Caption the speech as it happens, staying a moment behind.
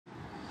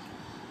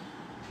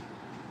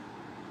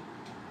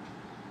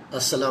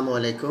Assalamu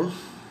alaikum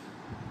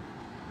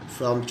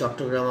from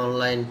Chattogram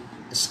Online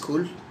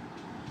School.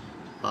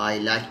 I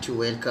like to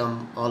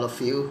welcome all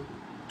of you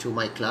to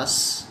my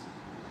class.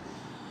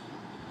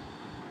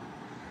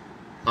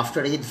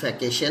 After Eid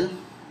vacation,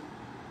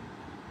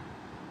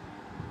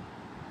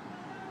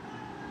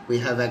 we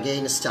have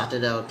again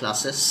started our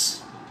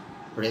classes,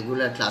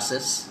 regular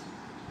classes.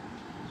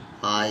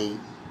 I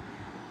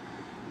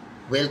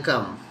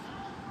welcome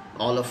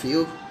all of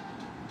you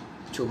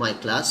to my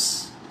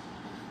class.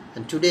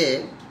 And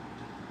today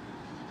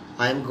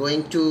I am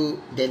going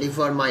to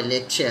deliver my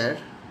lecture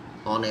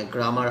on a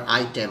grammar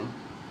item,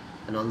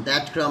 and on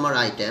that grammar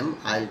item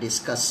I'll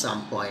discuss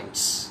some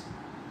points.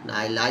 And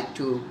I like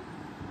to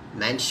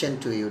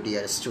mention to you,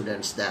 dear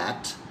students,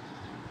 that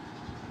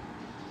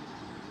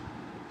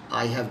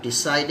I have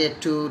decided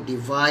to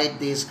divide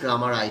this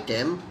grammar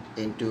item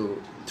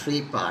into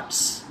 3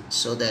 parts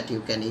so that you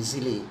can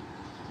easily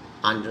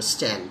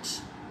understand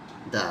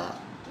the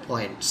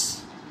points.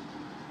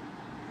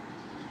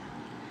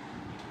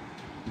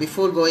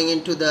 Before going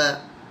into the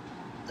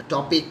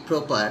topic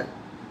proper,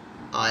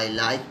 I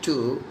like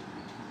to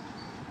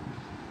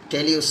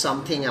tell you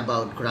something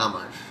about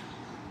grammar.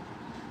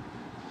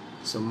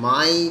 So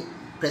my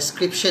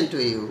prescription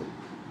to you,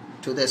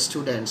 to the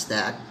students,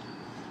 that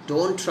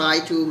don't try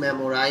to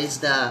memorize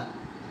the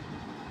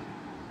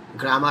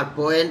grammar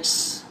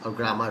points or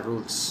grammar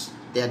rules.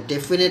 There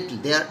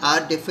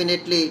are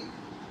definitely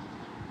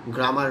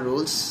grammar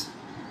rules.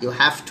 You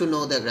have to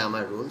know the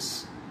grammar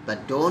rules,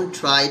 but don't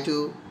try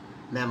to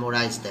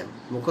memorize them.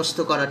 মুখস্থ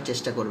করার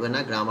চেষ্টা করবে না,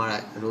 grammar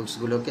rules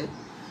গুলোকে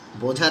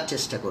বোঝার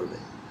চেষ্টা করবে.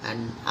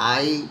 And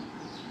I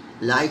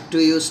like to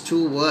use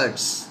 2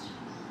 words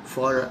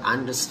for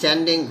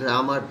understanding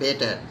grammar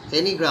better,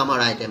 any grammar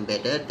item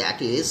better. That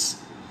is,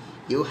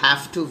 you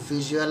have to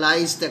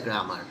visualize the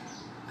grammar.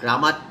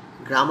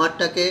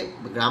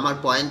 Grammar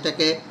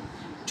পয়েন্টটাকে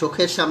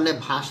চোখের সামনে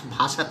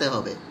ভাসাতে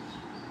হবে.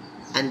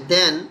 And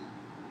then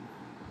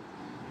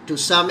to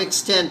some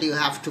extent you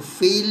have to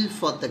feel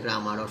for the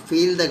grammar or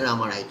feel the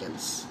grammar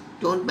items.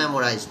 Don't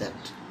memorize that.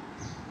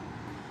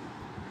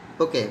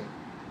 Okay,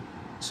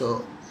 so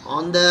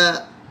on the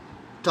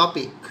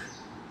topic,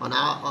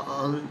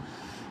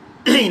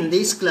 in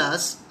this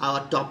class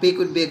our topic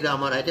would be a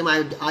grammar item.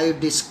 I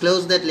would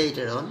disclose that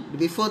later on.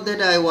 Before that,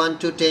 I want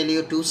to tell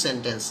you 2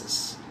 sentences.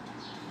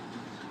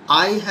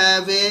 I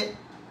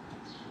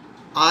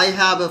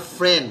have a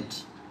friend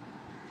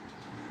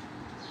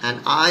and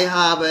I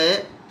have a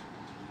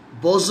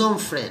bosom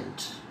friend.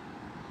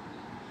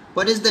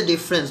 What is the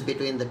difference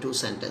between the 2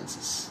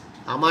 sentences?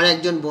 আমার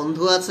একজন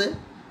বন্ধু আছে,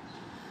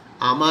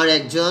 আমার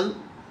একজন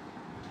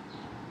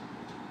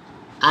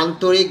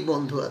আন্তরিক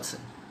বন্ধু আছে,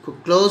 খুব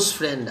ক্লোজ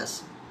ফ্রেন্ড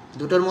আছে.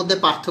 দুটোর মধ্যে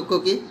পার্থক্য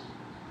কি?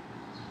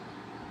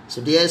 So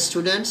dear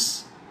students,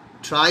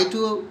 try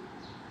to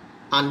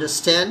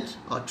understand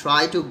or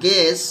try to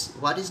guess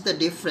what is the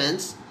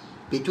difference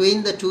between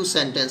the 2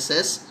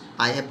 sentences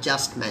I have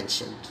just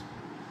mentioned.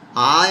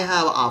 I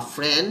have a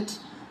friend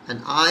and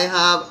I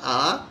have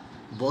a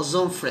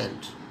bosom friend.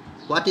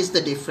 What is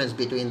the difference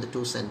between the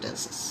 2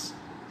 sentences?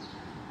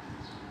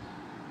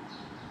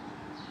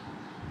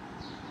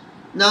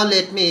 Now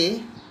let me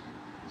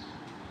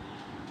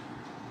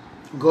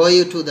go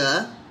you to the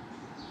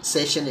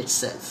session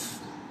itself.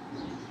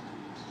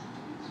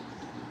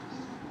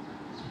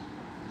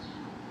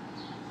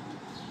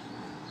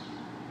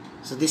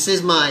 So this is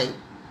my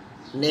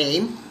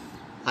name.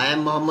 I am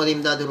Muhammad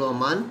Imdadur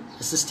Rahman,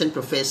 Assistant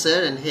Professor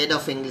and Head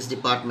of English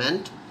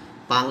Department,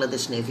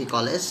 Bangladesh Navy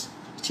College,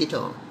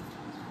 Chittagong.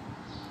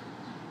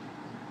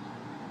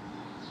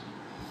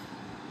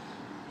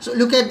 So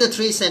look at the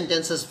 3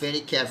 sentences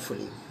very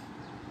carefully.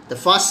 The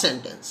first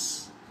sentence,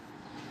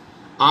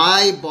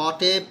 I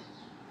bought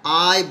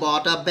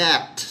a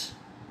bat.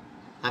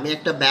 আমি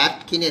একটা bat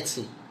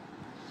কিনেছি.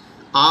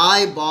 I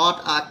bought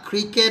a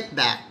cricket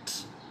bat.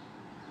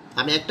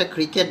 আমি একটা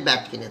cricket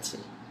bat কিনেছি.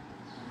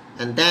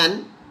 And then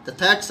the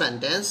third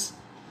sentence,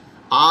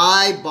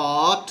 I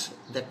bought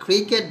the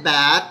cricket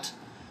bat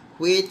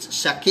which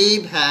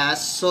Shakib has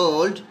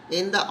sold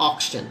in the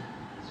auction.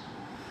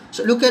 So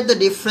look at the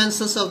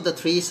differences of the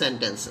 3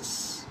 sentences.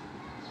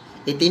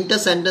 এই 3টা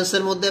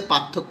সেন্টেন্সের মধ্যে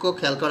পার্থক্য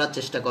খেয়াল করার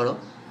চেষ্টা করো,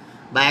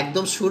 বা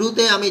একদম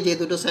শুরুতে আমি যে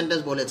 2টো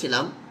সেন্টেন্স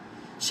বলেছিলাম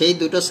সেই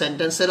 2টো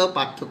সেন্টেন্সেরও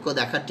পার্থক্য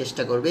দেখার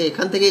চেষ্টা করবে.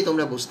 এখান থেকেই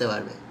তোমরা বুঝতে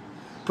পারবে.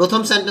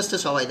 প্রথম সেন্টেন্সটা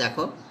সবাই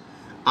দেখো,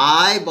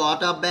 I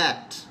bought a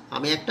bat.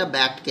 আমি একটা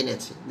ব্যাট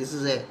কিনেছি. This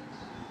is a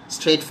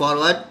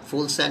straightforward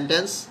full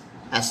sentence,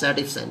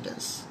 assertive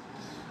sentence.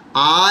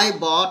 I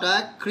bought a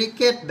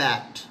cricket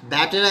bat.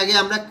 ব্যাটের আগে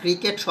আমরা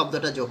ক্রিকেট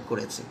শব্দটা যোগ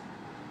করেছি.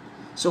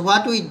 So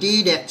what we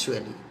did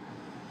actually,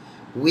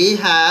 we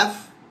have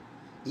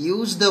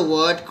used the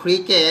word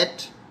cricket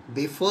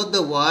before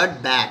the word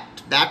bat.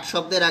 Bat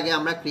শব্দের আগে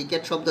আমরা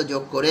ক্রিকেট শব্দ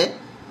যোগ করে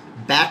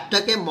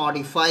ব্যাটটাকে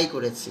মডিফাই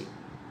করেছি.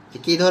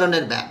 কি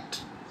ধরনের bat?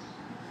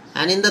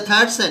 And in the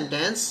third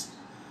sentence,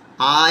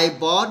 I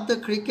bought the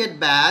cricket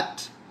bat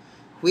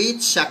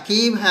which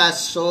Shakib has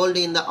sold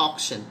in the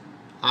auction.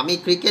 আমি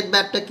ক্রিকেট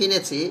ব্যাটটা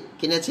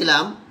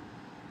কিনেছিলাম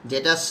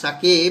যেটা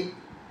সাকিব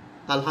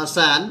আল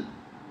হাসান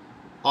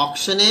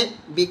অকশনে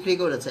বিক্রি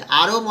করেছে,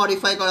 আরও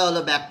মডিফাই করা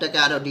হলো ব্যাগটাকে,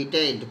 আরও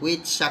detailed,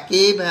 which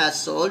Shakib has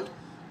sold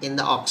in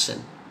the auction.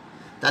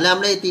 তাহলে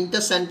আমরা এই তিনটা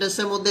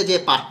সেন্টেন্সের মধ্যে যে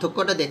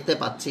পার্থক্যটা দেখতে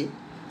পাচ্ছি,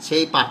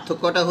 সেই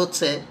পার্থক্যটা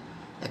হচ্ছে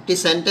একটি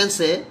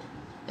সেন্টেন্সে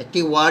একটি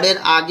ওয়ার্ডের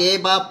আগে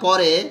বা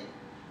পরে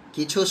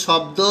কিছু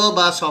শব্দ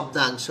বা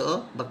শব্দাংশ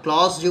বা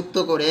ক্লজ যুক্ত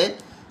করে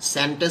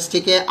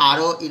সেন্টেন্সটিকে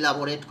আরও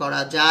ইলাবোরেট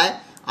করা যায়,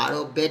 আরও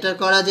বেটার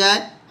করা যায়,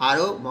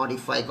 আরও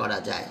মডিফাই করা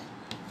যায়।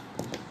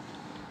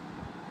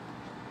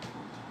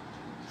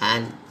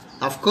 And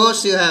of course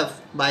you have,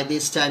 by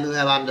this time you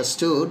have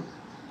understood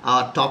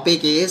our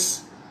topic is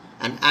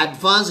an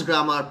advanced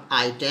grammar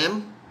item,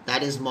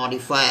 that is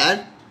modifier.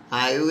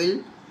 I will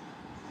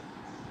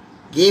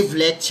give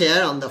lecture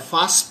on the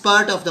first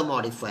part of the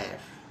modifier.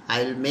 I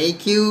will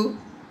make you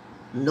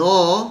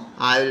know,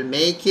 I will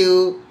make you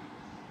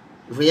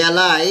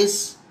realize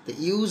the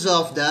use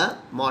of the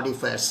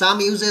modifier, some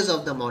uses of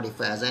the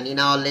modifiers, and in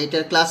our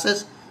later classes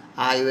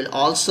I will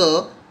also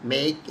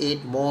make it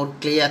more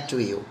clear to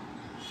you.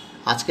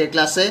 আজকের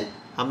ক্লাসে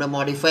আমরা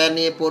modifier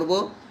নিয়ে পড়ব।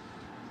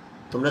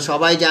 তোমরা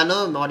সবাই জানো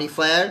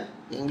modifier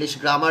English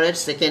গ্রামারের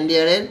second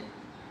ইয়ারের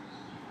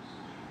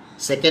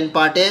সেকেন্ড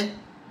পার্টে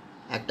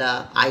একটা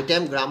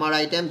আইটেম, গ্রামার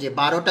আইটেম, যে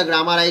 12টা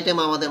গ্রামার আইটেম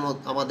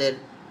আমাদের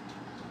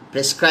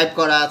প্রেসক্রাইব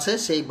করা আছে,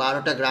 সেই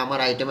 12টা গ্রামার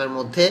আইটেমের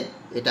মধ্যে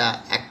এটা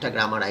একটা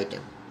গ্রামার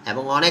আইটেম।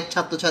 এবং অনেক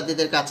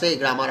ছাত্রছাত্রীদের কাছে এই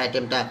গ্রামার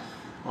আইটেমটা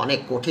অনেক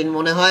কঠিন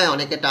মনে হয়,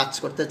 অনেকে টাচ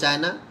করতে চায়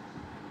না।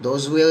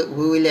 Those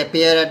who will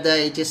appear at the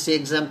HSC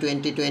exam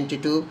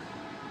 2022,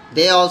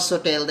 they also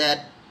tell that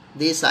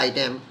this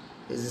item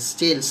is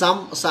still,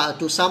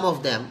 to some of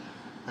them,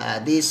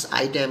 this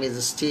item is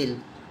still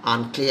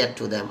unclear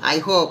to them. I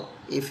hope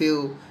if you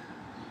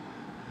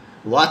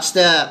watch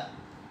the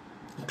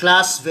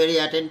class very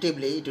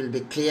attentively, it will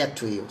be clear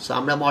to you. So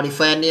আমরা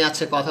modifier নিয়ে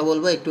আজকে কথা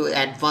বলবো, একটু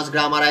advance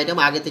grammar item.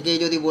 আগে থেকেই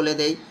যদি বলে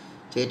দেই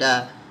যে এটা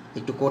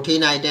একটু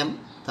কঠিন আইটেম,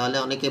 তাহলে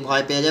অনেকে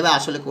ভয় পেয়ে যাবে।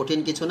 আসলে কঠিন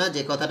কিছু না,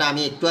 যে কথাটা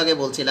আমি একটু আগে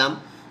বলছিলাম,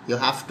 you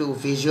have to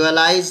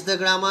visualize the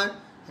grammar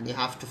and you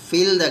have to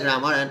feel the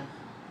grammar and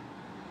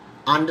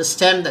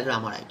understand the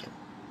grammar item.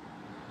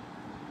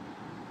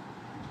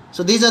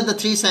 So these are the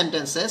 3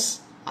 sentences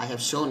I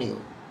have shown you.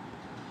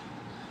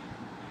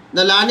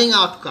 The learning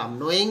outcome,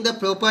 knowing the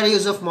proper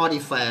use of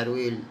modifier, we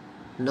will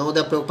know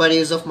the proper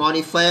use of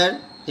modifier,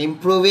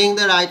 improving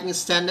the writing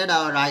standard,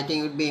 our writing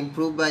would be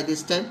improved by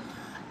this time,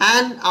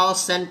 and our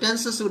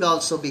sentences would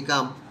also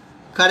become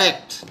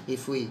correct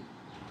if we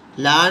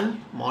learn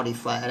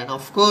modifier, and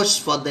of course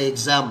for the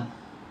exam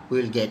we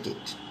will get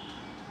it.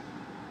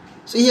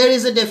 So here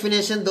is a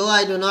definition. Though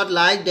I do not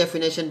like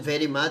definition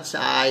very much,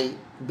 I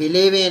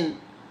believe in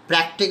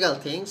practical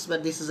things, but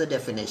this is a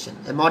definition.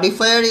 A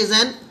modifier is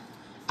an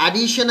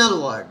additional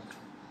word.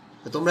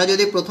 তো তোমরা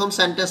যদি প্রথম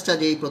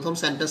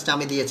সেন্টেন্সটা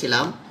আমি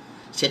দিয়েছিলাম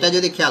সেটা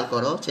যদি খেয়াল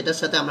করো, সেটার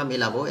সাথে আমরা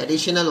মিলাবো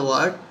additional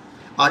word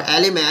or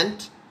element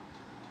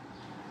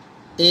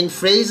in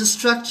phrase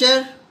structure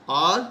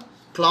or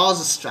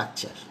clause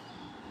structure.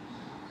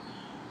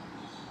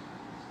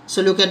 So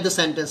look at the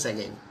sentence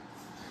again.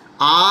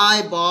 I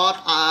bought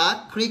a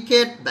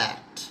cricket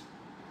bat.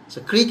 So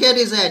cricket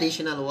is an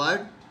additional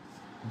word.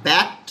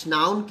 Bat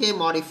noun K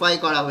modify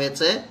করা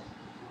হয়েছে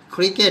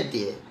cricket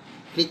দিয়ে,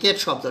 cricket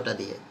শব্দটা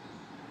দিয়ে.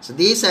 So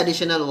this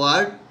additional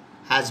word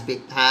has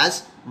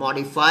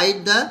modified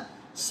the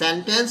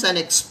sentence and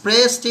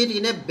expressed it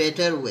in a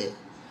better way.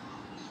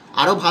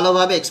 আরো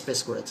ভালোভাবে express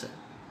করেছে।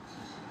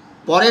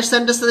 পরের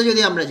সেন্টেন্সে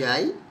যদি আমরা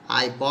যাই,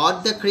 I bought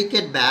the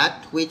cricket bat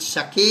which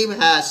Shakib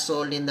has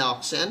sold in the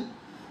auction.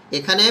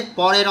 এখানে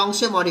পরের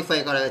অংশে মডিফাই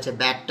করা হয়েছে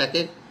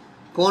ব্যাটটাকে।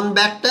 কোন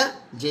ব্যাটটা?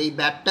 যেই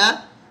ব্যাটটা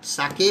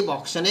সাকিব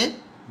অকশনে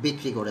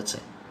বিক্রি করেছে।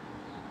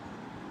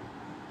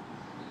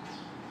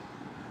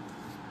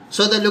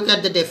 So look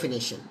at the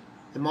definition.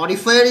 A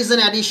modifier is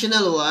an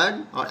additional word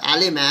or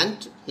element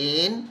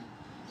in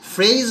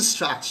phrase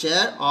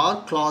structure or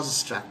clause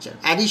structure.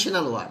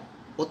 Additional word,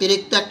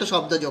 অতিরিক্ত একটা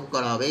শব্দ যোগ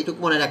করা হবে, এইটুকু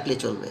মনে রাখলে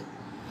চলবে।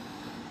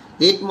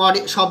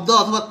 শব্দ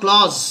অথবা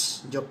ক্লজ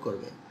যোগ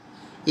করবে।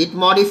 It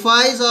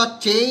modifies or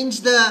change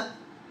the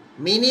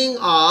meaning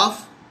of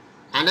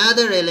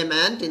another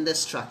element in the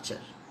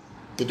structure.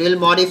 It will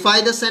modify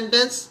the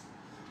sentence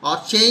or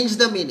change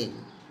the meaning.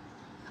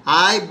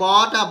 I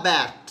bought a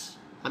bat.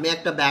 আমি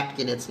একটা ব্যাট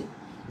কিনেছি,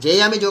 যেই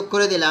আমি যোগ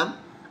করে দিলাম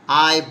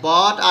I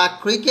bought a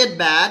cricket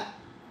bat,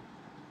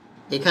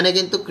 এখানে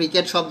কিন্তু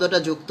ক্রিকেট শব্দটা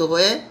যুক্ত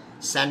হয়ে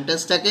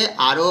সেন্টেন্সটাকে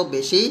আরো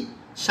বেশি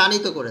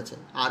শানিত করেছে,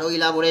 আরো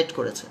ইলাবোরেট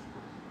করেছে।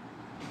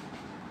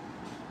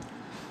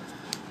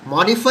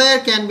 Modifier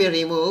can be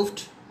removed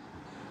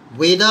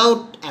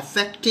without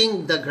affecting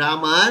the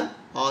grammar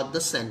or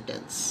the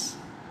sentence.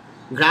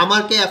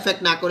 গ্রামারকে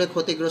effect না করে,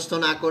 ক্ষতিগ্রস্ত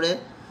না করে,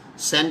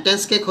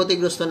 সেন্টেন্সকে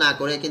ক্ষতিগ্রস্ত না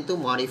করে কিন্তু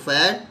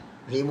মডিফায়ার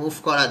রিমুভ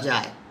করা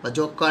যায় বা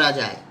যোগ করা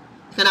যায়।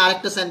 এখানে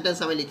আরেকটা সেন্টেন্স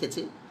আমি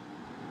লিখেছি,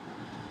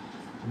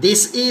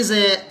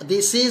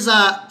 this is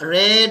a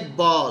red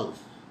ball.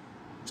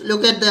 So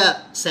look at the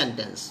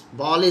sentence.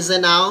 Ball is a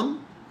noun,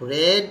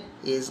 red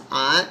is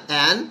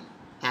an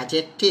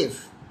adjective.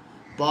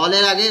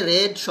 বলের আগে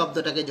রেড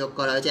শব্দটাকে যোগ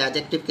করা হয়েছে,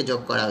 অ্যাডজেক্টিভকে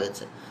যোগ করা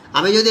হয়েছে।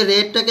 আমি যদি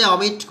রেডটাকে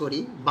অমিট করি,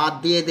 বাদ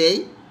দিয়ে দেই,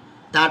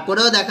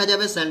 তারপরেও দেখা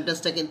যাবে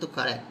সেন্টেন্সটা কিন্তু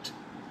correct.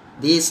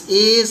 This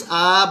is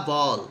a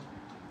ball,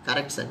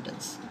 correct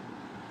sentence.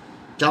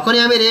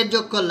 যখনই আমি রেড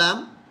যোগ করলাম,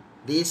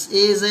 this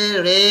is a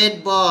red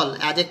ball,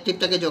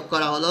 অ্যাডজেক্টিভটাকে যোগ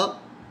করা হলো,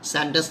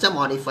 সেন্টেন্সটা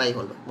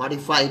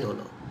মডিফাইড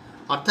হলো।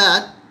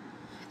 অর্থাৎ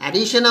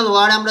অ্যাডিশনাল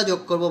ওয়ার্ড আমরা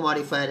যোগ করব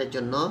মডিফায়ারের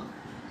জন্য,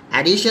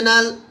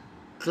 অ্যাডিশনাল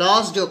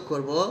ক্লজ যোগ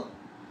করব,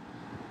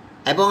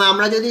 এবং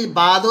আমরা যদি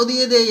বাদও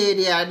দিয়ে দেই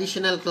এই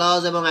অ্যাডিশনাল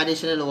ক্লজ এবং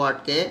অ্যাডিশনাল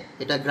ওয়ার্ডকে,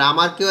 এটা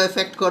গ্রামারকেও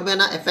এফেক্ট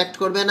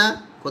করবে না,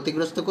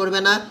 ক্ষতিগ্রস্ত করবে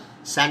না,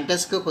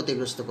 সেন্টেন্সকেও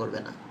ক্ষতিগ্রস্ত করবে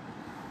না।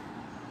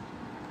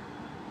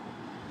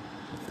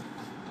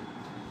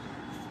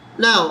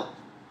 Now,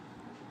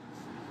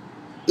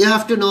 you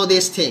have to know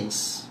these things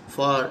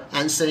for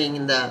answering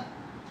in the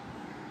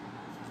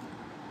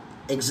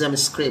exam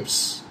scripts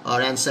or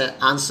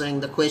answering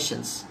the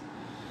questions.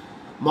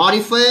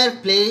 Modifier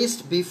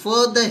placed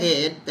before the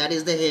head, that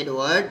is the head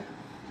word,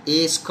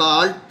 is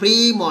called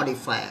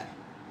pre-modifier.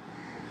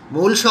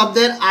 মূল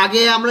শব্দের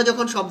আগে আমরা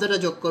যখন শব্দটা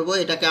যোগ করব,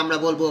 এটাকে আমরা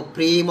বলবো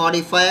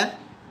pre-modifier.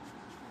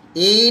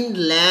 In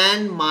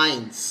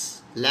landmines,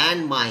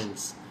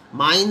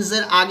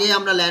 মাইন্সের আগে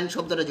আমরা ল্যান্ড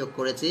শব্দটা যোগ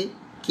করেছি,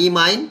 কি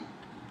মাইন?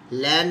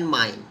 Land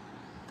mine.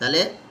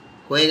 তাহলে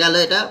হয়ে গেল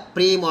এটা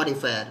প্রি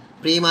মডিফায়ার।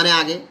 প্রি মানে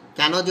আগে।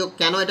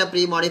 কেন এটা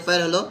প্রি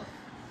মডিফায়ার হলো?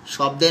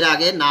 শব্দের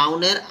আগে,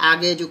 নাউনের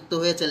আগে যুক্ত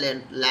হয়েছে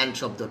ল্যান্ড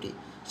শব্দটি,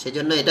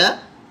 সেজন্য এটা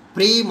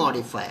pre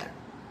modifier.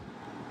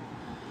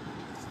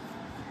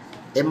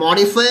 A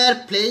modifier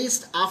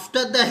placed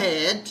after the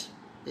head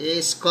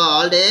is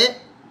called a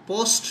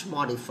post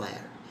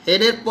modifier.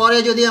 হেডের পরে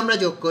যদি আমরা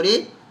যোগ করি,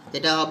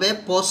 এটা হবে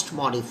post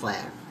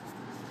modifier.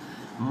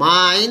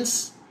 Mines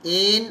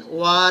in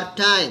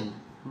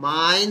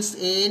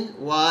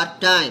war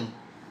time,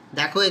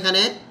 দেখো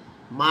এখানে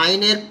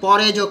মাইনের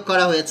পরে যোগ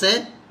করা হয়েছে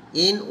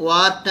ইন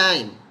ওয়ার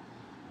টাইম,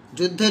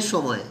 যুদ্ধের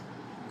সময়ে।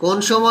 কোন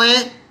সময়ে?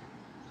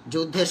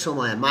 যুদ্ধের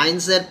সময়ে।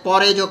 মাইন্সের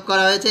পরে যোগ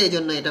করা হয়েছে, এই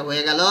জন্য এটা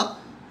হয়ে গেল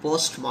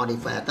পোস্ট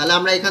মডিফায়ার। তাহলে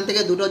আমরা এখান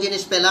থেকে দুটো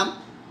জিনিস পেলাম,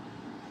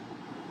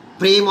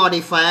 pre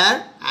modifier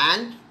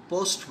and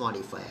post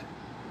modifier.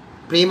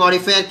 Pre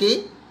modifier কি?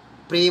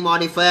 প্রি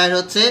মডিফায়ার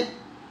হচ্ছে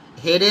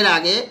হেডের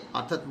আগে,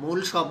 অর্থাৎ মূল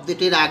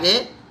শব্দটির আগে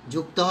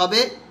যুক্ত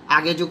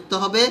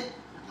হবে,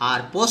 আর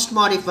পোস্ট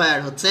মডিফায়ার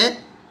হচ্ছে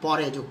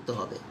পরে যুক্ত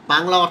হবে।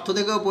 বাংলা অর্থ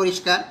থেকেও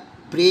পরিষ্কার,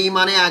 প্রি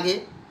মানে আগে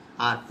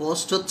আর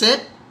পোস্ট হচ্ছে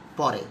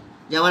পরে।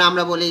 যেমন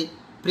আমরা বলি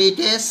প্রি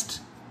টেস্ট,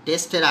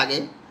 টেস্টের আগে।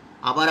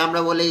 আবার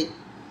আমরা বলি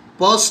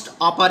পোস্ট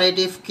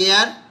অপারেটিভ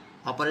কেয়ার,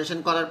 অপারেশন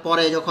করার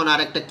পরে যখন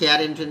আরেকটা কেয়ার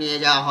এন্ট্রি নিয়ে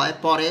যাওয়া হয়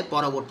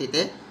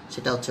পরবর্তীতে,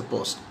 সেটা হচ্ছে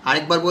পোস্ট।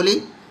 আরেকবার বলি,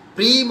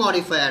 প্রি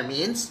মডিফায়ার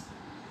মিন্স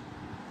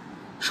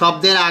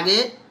শব্দের আগে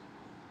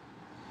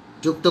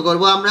যুক্ত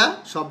করব আমরা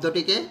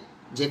শব্দটিকে,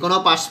 যে কোনো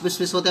পাস্ট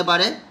স্পিচ হতে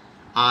পারে।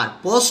 আর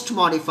পোস্ট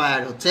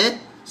মডিফায়ার হচ্ছে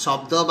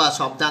শব্দ বা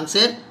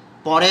শব্দাংশের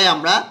পরে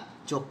আমরা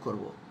যোগ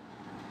করব।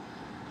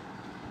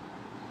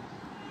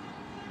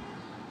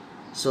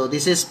 So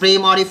this is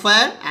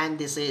pre-modifier and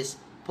this is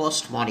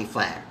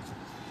post-modifier.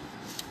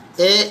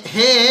 A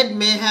head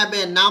may have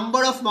a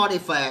number of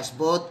modifiers,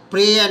 both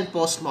pre and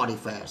post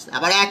modifiers.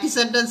 আবার একই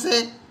সেন্টেন্সে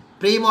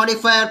প্রি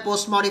মডিফায়ার,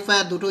 পোস্ট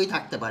মডিফায়ার দুটোই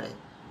থাকতে পারে।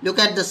 Look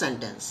at the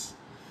sentence.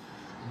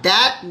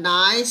 That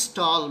nice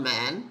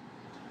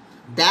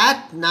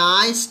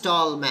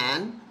tall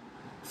man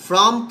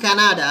from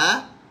Canada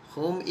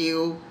whom you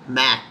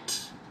met.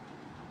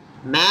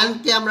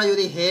 ম্যানকে আমরা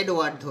যদি head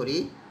word ধরি,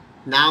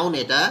 noun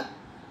এটা,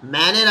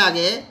 ম্যানের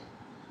আগে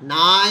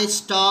নাইস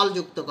টল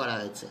যুক্ত করা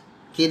হয়েছে।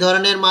 কি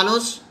ধরনের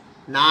মানুষ?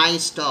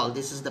 Nice ton,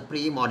 this is the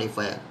pre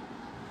modifier.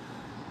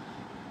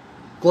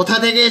 কোথা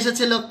থেকে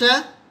এসেছে লোকটা?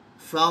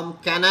 From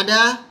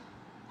Canada,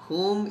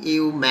 hmm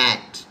you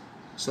mat.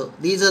 So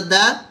these are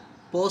the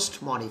post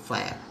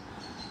modifier.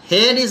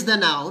 Head is the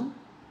noun,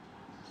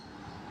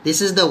 this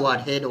is the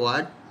word, head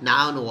word,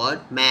 noun word,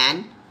 man,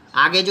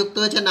 আগে যুক্ত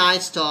হয়েছে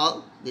nice ton,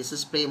 this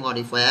is pre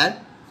modifier.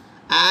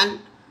 And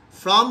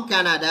from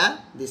Canada,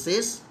 this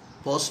is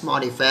post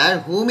modifier.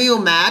 Whom you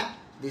met,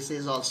 this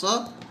is also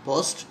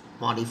post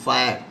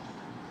modifier.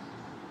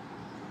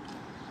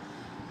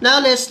 Now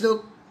let's look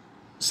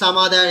some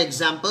other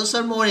examples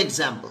or more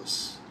examples.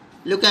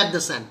 Look at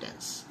the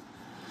sentence.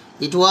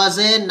 It was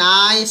a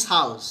nice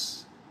house.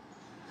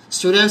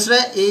 Students রা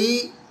এই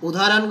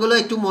উদাহরণগুলো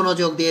একটু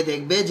মনোযোগ দিয়ে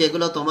দেখবে,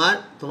 যেগুলো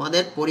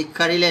তোমাদের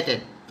পরীক্ষা রিলেটেড।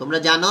 তোমরা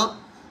জানো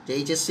যে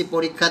এইচএসসি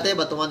পরীক্ষাতে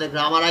বা তোমাদের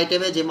গ্রামার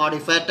আইটেমে যে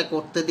মডিফায়ারটা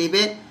করতে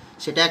দিবে,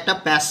 সেটা একটা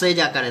প্যাসেজ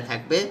আকারে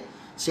থাকবে।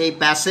 সেই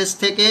প্যাসেজ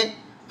থেকে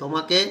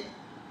তোমাকে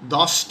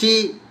 10টি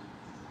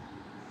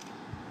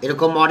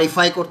এরকম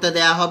মডিফাই করতে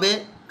দেয়া হবে।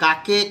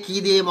 কাকে কি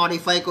দিয়ে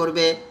মডিফাই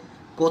করবে,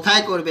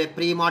 কোথায় করবে,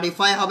 প্রি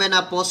মডিফাই হবে না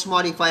পোস্ট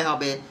মডিফাই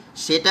হবে,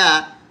 সেটা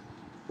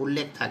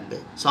উল্লেখ থাকবে।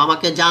 সো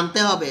আমাকে জানতে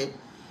হবে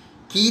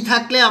কি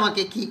থাকলে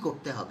আমাকে কি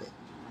করতে হবে,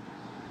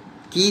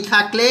 কি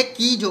থাকলে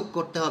কি যোগ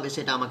করতে হবে,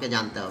 সেটা আমাকে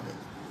জানতে হবে।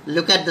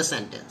 Look at the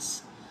sentence.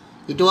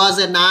 It was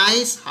a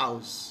nice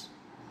house.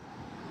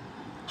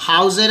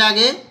 হাউসের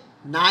আগে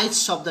নাইস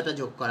শব্দটা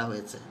যোগ করা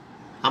হয়েছে।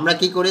 আমরা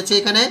কি করেছি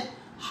এখানে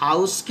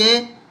হাউসকে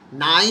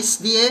নাইস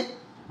দিয়ে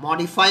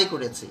মডিফাই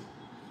করেছি।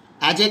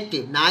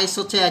 অ্যাডজেক্টিভ, নাইস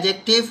হচ্ছে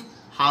অ্যাডজেক্টিভ,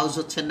 হাউস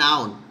হচ্ছে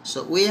noun. So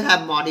we have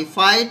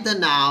modified the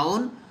noun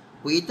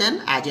with an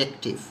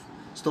adjective.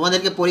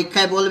 তোমাদেরকে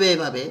পরীক্ষায় বলবে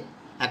এভাবে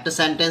একটা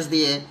সেন্টেন্স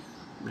দিয়ে,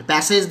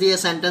 প্যাসেজ দিয়ে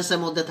সেন্টেন্সের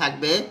মধ্যে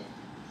থাকবে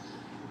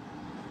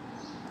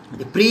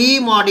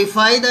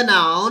pre-modify the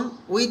noun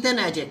with an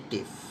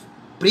adjective,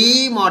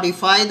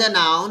 pre-modify the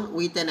noun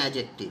with an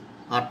adjective,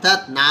 অর্থাৎ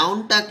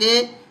নাউনটাকে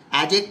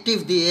অ্যাডজেক্টিভ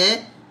দিয়ে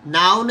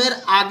নাউনের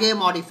আগে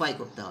মডিফাই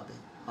করতে হবে।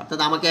 অর্থাৎ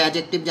আমাকে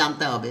অ্যাডজেক্টিভ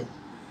জানতে হবে,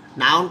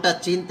 নাউনটা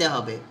চিনতে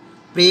হবে,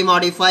 প্রি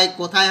মডিফাই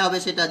কোথায় হবে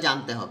সেটা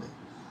জানতে হবে।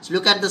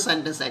 Look at the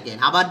sentence again,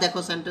 আবার দেখো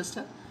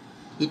সেন্টেন্সটা।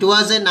 ইট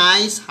ওয়াজ a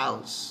nice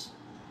house.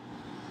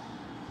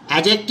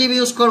 Adjective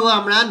use করবো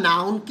আমরা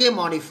নাউনকে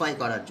মডিফাই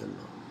করার জন্য।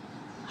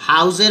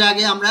 হাউসের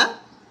আগে আমরা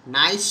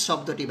নাইস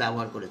শব্দটি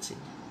ব্যবহার করেছি।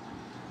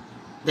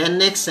 দেন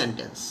নেক্সট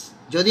সেন্টেন্স,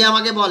 যদি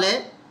আমাকে বলে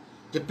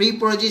যে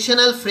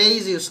প্রিপোজিশনাল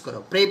ফ্রেজ ইউজ করো,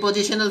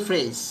 prepositional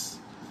phrase,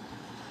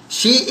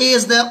 she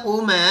is the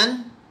woman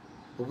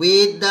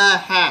with the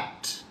hat,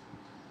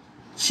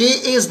 she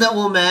is the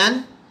woman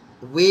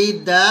with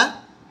the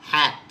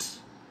hat.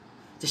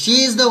 She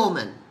is the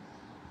woman,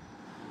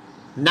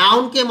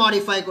 নাউনকে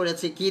modify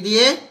করেছি কি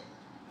দিয়ে?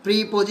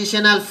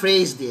 প্রিপোজিশনাল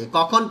ফ্রেজ দিয়ে।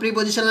 কখন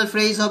প্রিপোজিশনাল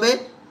ফ্রেজ হবে?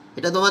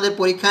 এটা তোমাদের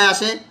পরীক্ষায়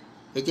আসে,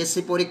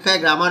 এইচএসসি পরীক্ষায়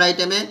গ্রামার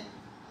আইটেমে।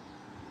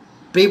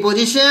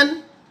 Preposition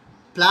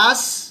plus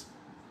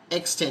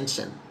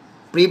extension,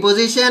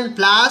 preposition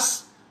plus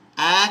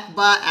এক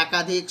বা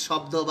একাধিক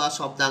শব্দ বা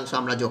শব্দাংশ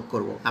আমরা যোগ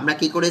করব। আমরা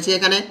কি করেছি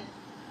এখানে?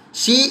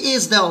 She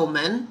is the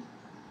woman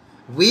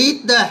with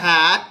the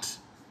hat,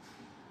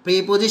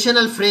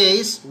 prepositional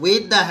phrase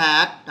with the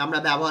hat আমরা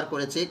ব্যবহার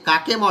করেছি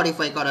কাকে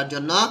মডিফাই করার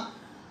জন্য?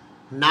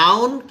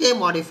 নাউনকে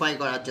মডিফাই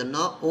করার জন্য,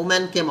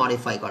 ওম্যানকে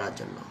মডিফাই করার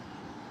জন্য।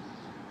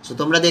 সো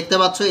তোমরা দেখতে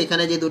পাচ্ছ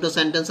এখানে যে দুটো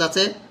সেন্টেন্স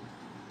আছে,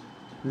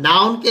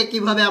 নাউনকে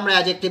কিভাবে আমরা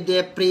অ্যাডজেক্টিভ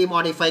দিয়ে প্রি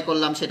মডিফাই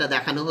করলাম সেটা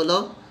দেখানো হলো।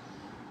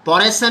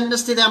 পরের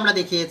সেন্টেন্সটিতে আমরা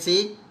দেখিয়েছি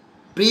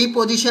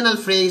প্রিপোজিশনাল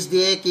ফ্রেজ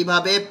দিয়ে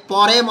কিভাবে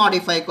পরে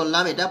মডিফাই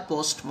করলাম, এটা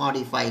পোস্ট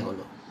মডিফাই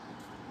হলো।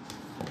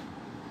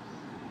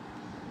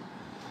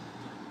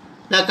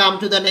 Now come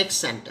to the next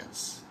sentence.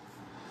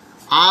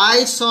 I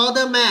saw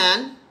the man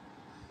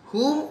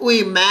whom we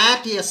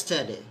met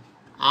yesterday.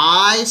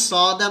 I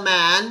saw the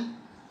man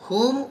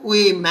whom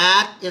we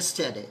met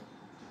yesterday.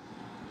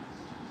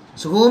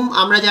 So whom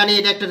আমরা জানি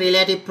এটা একটা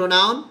রিলেটিভ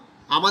প্রোনাউন।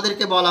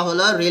 আমাদেরকে বলা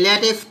হলো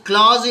রিলেটিভ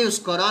ক্লজ ইউজ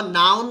করো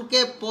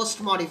নাউনকে post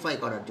modify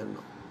করার জন্য।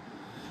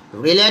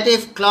 রিলেটিভ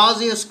ক্লজ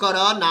ইউজ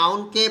করো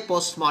নাউনকে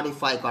পোস্ট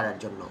মডিফাই করার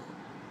জন্য।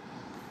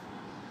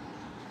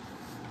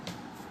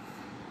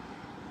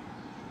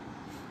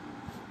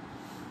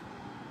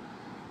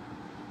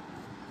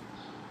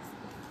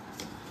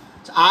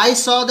 I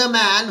saw the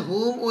man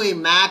whom we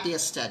met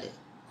yesterday.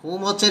 Whom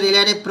হচ্ছে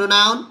relative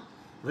pronoun,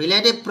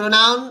 relative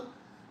pronoun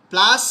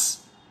plus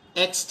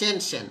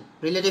extension,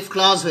 relative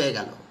clause হয়ে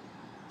গেল।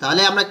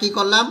 তাহলে আমরা কি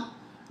করলাম?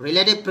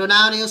 রিলেটিভ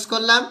প্রোনাউন ইউজ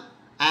করলাম,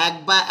 এক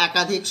বা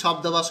একাধিক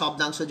শব্দ বা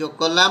শব্দাংশ যোগ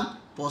করলাম,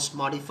 পোস্ট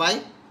মডিফাই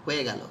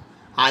হয়ে গেল।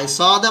 I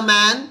saw the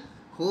man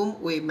whom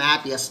we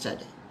met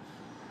yesterday.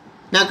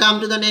 Now come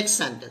to the next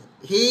sentence.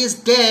 His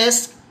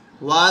desk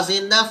was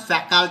in the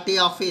faculty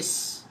office.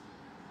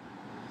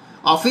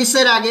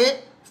 অফিসের আগে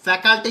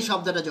ফ্যাকাল্টি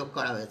শব্দটা যোগ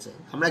করা হয়েছে।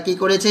 আমরা কি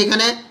করেছি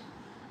এখানে?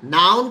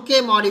 নাউনকে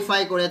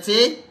মডিফাই করেছি,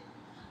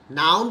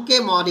 নাউনকে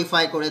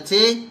মডিফাই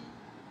করেছি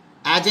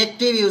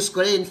অ্যাডজেক্টিভ ইউজ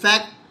করে।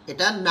 ইনফ্যাক্ট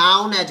এটা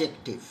নাউন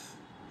অ্যাডজেক্টিভ।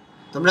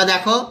 তোমরা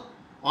দেখো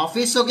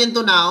অফিসও কিন্তু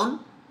নাউন,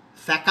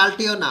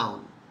 ফ্যাকাল্টিও নাউন,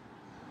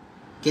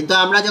 কিন্তু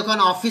আমরা যখন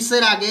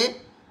অফিসের আগে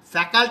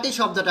ফ্যাকাল্টি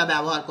শব্দটা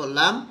ব্যবহার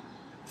করলাম,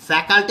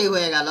 ফ্যাকাল্টি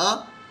হয়ে গেল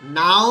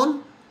নাউন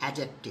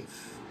অ্যাডজেক্টিভ।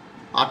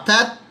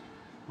 অর্থাৎ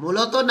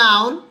মূলত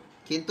নাউন,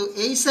 কিন্তু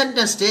এই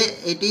সেন্টেন্সে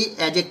এটি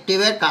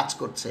অ্যাডজেক্টিভের কাজ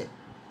করছে।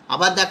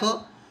 আবার দেখো,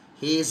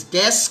 his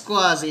desk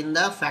was in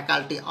the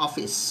faculty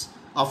office.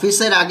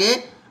 অফিসের আগে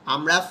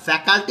আমরা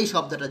ফ্যাকাল্টি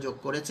শব্দটা যোগ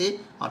করেছি,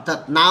 অর্থাৎ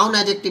নাউন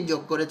অ্যাডজেক্টিভ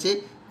যোগ করেছি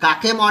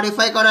কাকে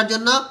মডিফাই করার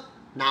জন্য?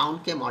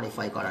 নাউনকে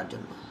মডিফাই করার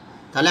জন্য।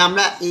 তাহলে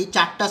আমরা এই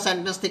চারটা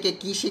সেন্টেন্স থেকে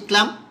কি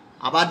শিখলাম?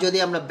 আবার যদি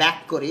আমরা ব্যাক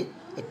করি,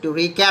 একটু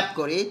রিক্যাপ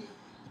করি।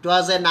 ইট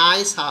ওয়াজ এ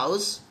নাইস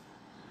হাউস।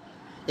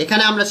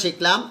 এখানে আমরা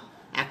শিখলাম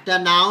একটা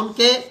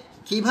নাউনকে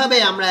কিভাবে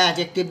আমরা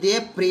অ্যাডজেক্টিভ দিয়ে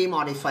প্রি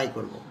মডিফাই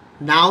করব।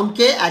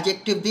 নাউনকে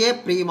অ্যাডজেক্টিভ দিয়ে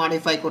প্রি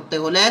মডিফাই করতে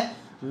হলে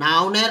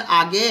নাউনের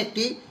আগে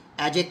একটি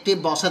অ্যাডজেক্টিভ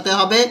বসাতে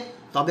হবে,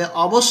 তবে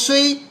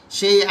অবশ্যই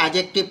সেই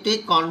অ্যাডজেক্টিভটি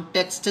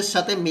কনটেক্সটের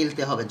সাথে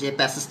মিলতে হবে, যে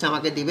প্যাসেজটা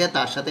আমাকে দিবে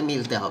তার সাথে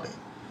মিলতে হবে।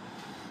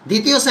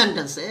 দ্বিতীয়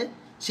সেন্টেন্সে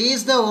she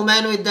is the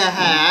woman with the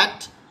hat,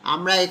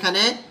 আমরা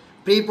এখানে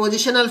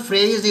প্রিপোজিশনাল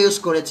ফ্রেজ ইউজ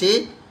করেছি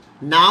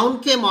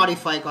নাউনকে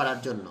মডিফাই করার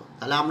জন্য।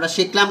 তাহলে আমরা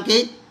শিখলাম কি?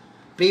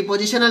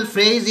 প্রিপোজিশনাল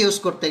ফ্রেজ ইউজ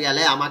করতে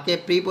গেলে আমাকে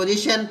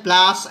প্রিপোজিশন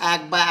প্লাস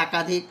এক বা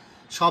একাধিক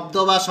শব্দ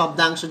বা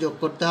শব্দাংশ যোগ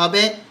করতে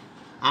হবে।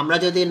 আমরা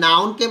যদি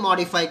নাউনকে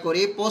মডিফাই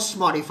করি, পোস্ট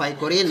মডিফাই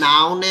করি,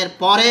 নাউনের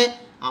পরে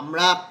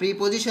আমরা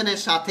প্রিপোজিশনের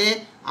সাথে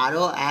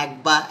আরও এক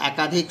বা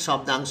একাধিক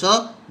শব্দাংশ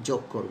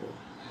যোগ করব।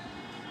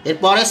 এর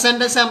পরের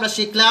সেন্টেন্সে আমরা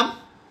শিখলাম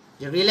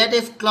যে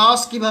রিলেটিভ ক্লজ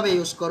কিভাবে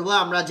ইউজ করব।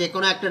 আমরা যে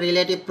কোনো একটা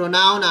রিলেটিভ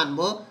প্রোনাউন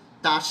আনবো,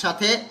 তার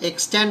সাথে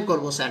এক্সটেন্ড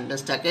করব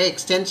সেন্টেন্সটাকে,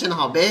 এক্সটেনশন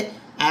হবে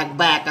এক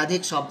বা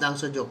একাধিক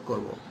শব্দাংশ যোগ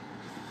করব।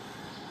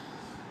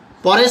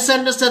 পরের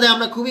সেন্টেন্সটাতে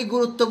আমরা খুবই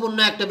গুরুত্বপূর্ণ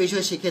একটা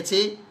বিষয় শিখেছি,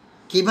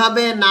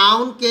 কিভাবে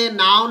নাউনকে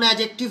নাউন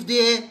অ্যাডজেক্টিভ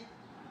দিয়ে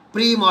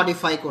প্রি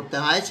মডিফাই করতে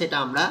হয়, সেটা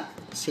আমরা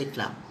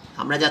শিখলাম।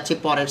 আমরা যাচ্ছি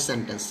পরের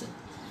সেন্টেন্সে।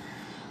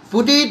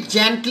 Put it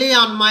gently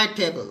on my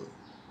table.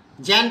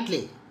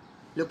 Gently.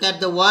 Look at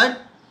the word.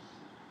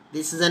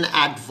 This is an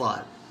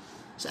adverb.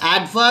 So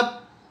adverb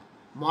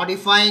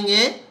modifying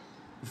a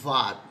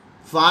verb.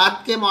 Verb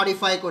K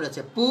modify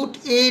করেছে। Put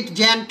it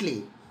gently.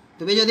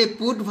 তুমি যদি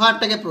put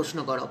ভার্বটাকে প্রশ্ন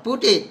করো,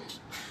 put it,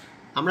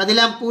 আমরা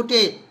দিলাম put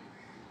it,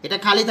 এটা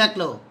খালি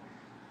থাকলো,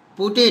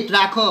 put it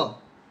রাখো,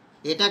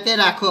 এটাকে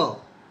রাখো,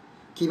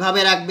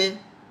 কিভাবে রাখবে,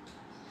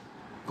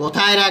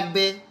 কোথায়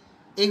রাখবে,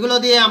 এগুলো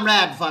দিয়ে আমরা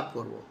অ্যাডভার্ব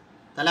করব।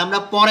 তাহলে আমরা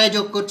পরে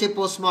যোগ করছি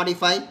পোস্ট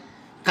মডিফাই।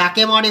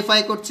 কাকে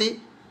মডিফাই করছি?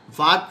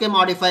 ভার্বকে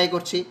মডিফাই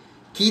করছি।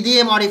 কি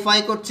দিয়ে মডিফাই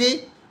করছি?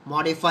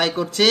 মডিফাই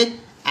করছি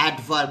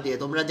অ্যাডভার্ব দিয়ে।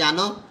 তোমরা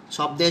জানো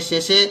শব্দের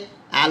শেষে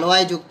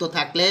অ্যালয় যুক্ত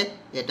থাকলে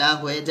এটা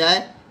হয়ে যায়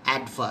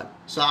অ্যাডভার্ব।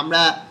 সো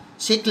আমরা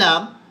শিখলাম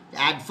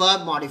adverb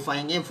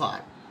modifying A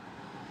verb.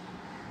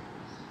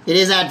 It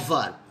is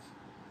adverb.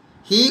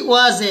 He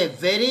was a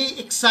very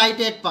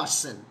excited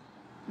person.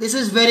 This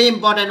is very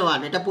important one.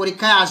 এটা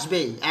পরীক্ষায়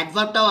আসবেই।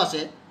 অ্যাডভার্বটাও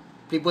আসে,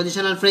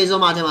 প্রিপোজিশনাল ফ্রেজও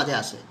মাঝে মাঝে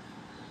আসে।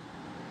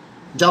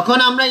 যখন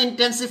আমরা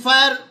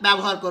ইন্টেন্সিফায়ার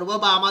ব্যবহার করব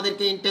বা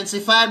আমাদেরকে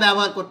ইন্টেন্সিফায়ার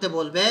ব্যবহার করতে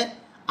বলবে,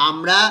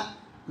 আমরা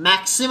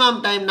ম্যাক্সিমাম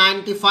টাইম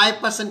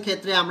 95%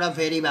 ক্ষেত্রে আমরা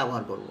ভেরি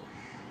ব্যবহার করব।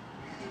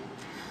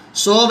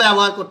 সো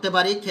ব্যবহার করতে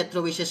পারি ক্ষেত্র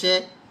বিশেষে,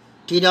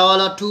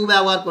 টু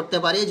ব্যবহার করতে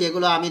পারি,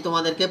 যেগুলো আমি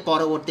তোমাদেরকে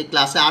পরবর্তী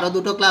ক্লাসে, আরও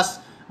দুটো ক্লাস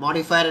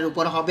মডিফায়ারের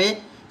উপর হবে,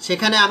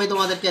 সেখানে আমি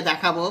তোমাদেরকে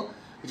দেখাবো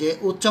যে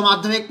উচ্চ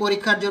মাধ্যমিক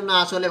পরীক্ষার জন্য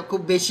আসলে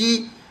খুব বেশি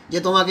যে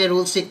তোমাকে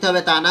রুলস শিখতে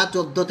হবে তা না।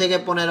 14 থেকে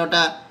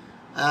 15টা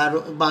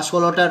বা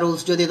 16টা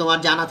রুলস যদি তোমার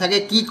জানা থাকে,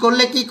 কি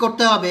করলে কি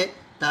করতে হবে,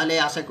 তাহলে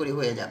আশা করি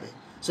হয়ে যাবে।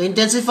 সো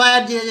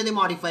ইন্টেন্সিফায়ার দিয়ে যদি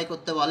মডিফাই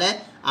করতে বলে,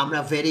 আমরা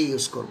ভেরি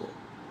ইউজ করব।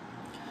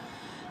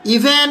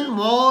 ইভেন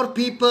মোর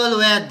পিপল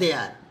ওয়্যার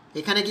দেয়ার,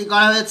 এখানে কি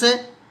করা হয়েছে?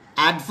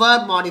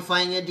 অ্যাডভার্ব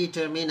মডিফাইং এ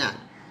ডিটারমিনার।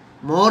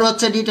 মোর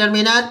হচ্ছে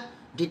ডিটারমিনার,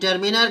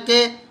 ডিটারমিনারকে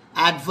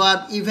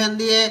অ্যাডভার্ব ইভেন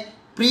দিয়ে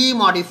প্রি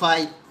মডিফাই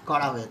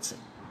করা হয়েছে।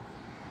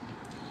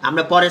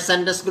 আমরা পরের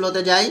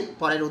সেন্টেন্সগুলোতে যাই,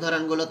 পরের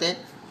উদাহরণগুলোতে।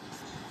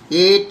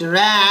 ইট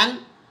ran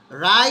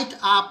right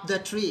up the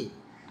tree.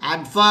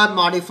 Adverb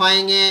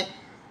modifying a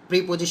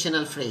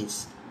prepositional phrase.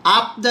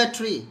 Up the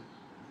tree.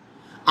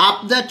 Up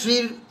the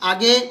tree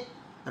আগে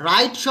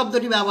রাইট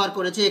শব্দটি ব্যবহার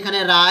করেছে। এখানে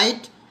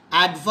রাইট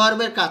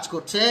অ্যাডভার্বের কাজ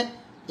করছে।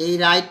 এই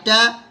রাইটটা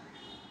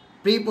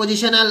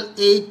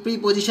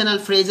প্রিপোজিশনাল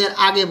ফ্রেজের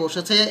আগে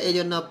বসেছে, এই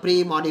জন্য pre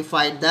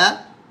modified the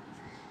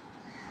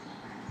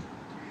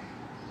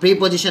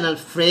prepositional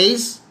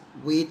phrase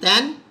with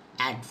an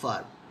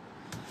adverb.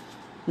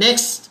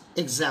 Next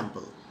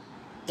example.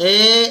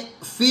 A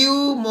few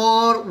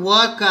more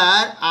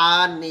workers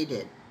are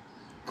needed.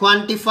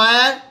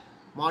 Quantifier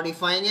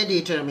modifying a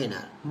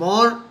determiner.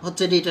 More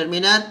হচ্ছে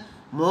determiner.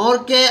 More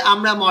কে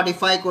আমরা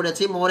modify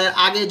করেছি, more এর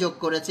আগে যোগ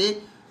করেছি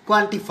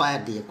quantifier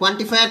দিয়ে।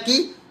 Quantifier কি?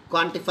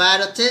 Quantifier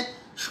হচ্ছে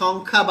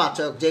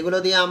সংখ্যাবাচক, যেগুলো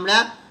দিয়ে আমরা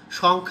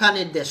সংখ্যা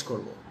নির্দেশ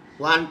করব।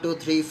 1 2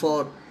 3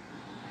 4,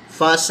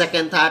 ফার্স্ট,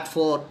 সেকেন্ড, থার্ড,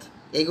 ফোর্থ,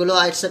 এগুলো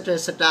এটসেট্রা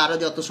এটসেট্রা, আরও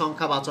যত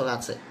সংখ্যাবাচক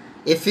আছে।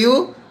 এ ফিউ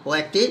ও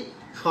একটি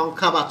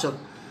সংখ্যাবাচক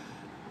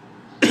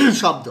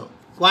শব্দ,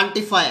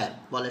 কোয়ান্টিফায়ার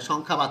বলে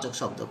সংখ্যাবাচক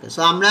শব্দকে।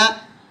 সো আমরা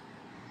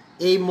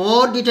এই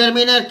মোর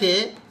ডিটারমিনারকে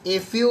এ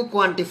ফিউ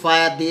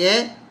কোয়ান্টিফায়ার দিয়ে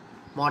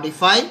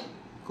মডিফাই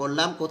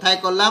করলাম। কোথায়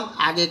করলাম?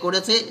 আগে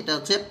করেছে, এটা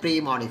হচ্ছে pre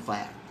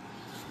modifier.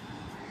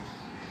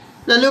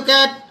 Now look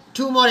at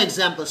two more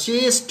examples. She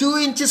is 2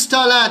 inches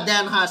taller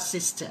than her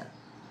sister.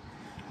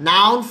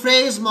 Noun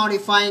phrase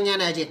modifying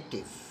an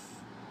adjective.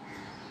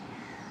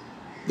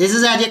 This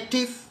is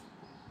adjective.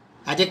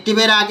 Adjective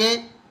এর আগে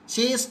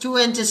she is 2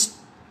 inches,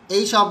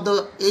 এই শব্দ,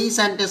 এই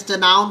সেন্টেন্সটা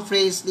নাউন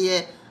ফ্রেজ দিয়ে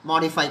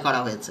মডিফাই করা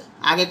হয়েছে,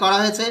 আগে করা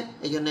হয়েছে,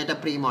 এই জন্য এটা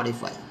pre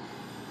modify.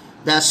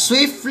 The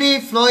swiftly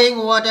flowing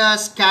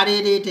waters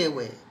carried it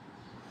away.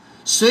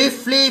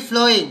 Swiftly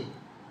flowing,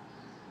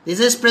 this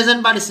is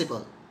present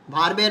participle,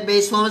 ভার্বের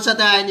বেস ফর্মের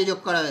সাথে আইএনজি যোগ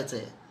করা হয়েছে।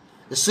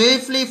 The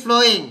swiftly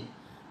flowing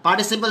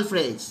participle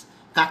phrase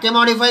কাকে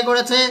মডিফাই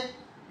করেছে?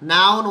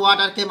 নাউন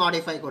ওয়াটারকে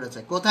মডিফাই করেছে।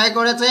 কোথায়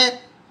করেছে?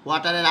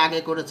 ওয়াটারের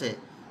আগে করেছে।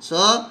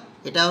 সো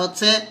এটা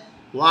হচ্ছে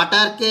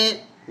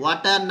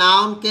ওয়াটার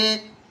নাউনকে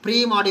প্রি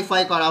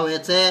মডিফাই করা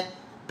হয়েছে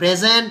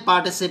প্রেজেন্ট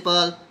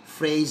পার্টিসিপল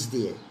ফ্রেজ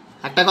দিয়ে।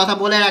 একটা কথা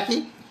বলে রাখি,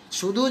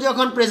 শুধু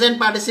যখন প্রেজেন্ট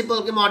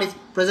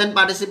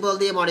পার্টিসিপল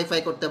দিয়ে মডিফাই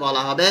করতে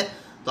বলা হবে,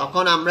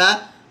 তখন আমরা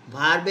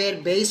ভার্বের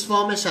বেস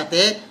ফর্মের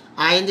সাথে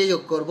আইএনজি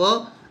যোগ করব।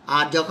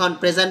 আর যখন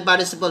প্রেজেন্ট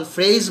পার্টিসিপল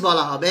ফ্রেজ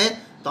বলা হবে,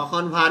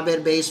 তখন ভার্বের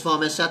বেস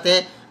ফর্মের সাথে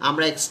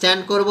আমরা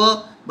এক্সটেন্ড করব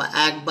বা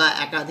এক বা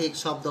একাধিক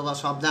শব্দ বা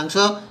শব্দাংশ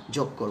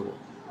যোগ করব।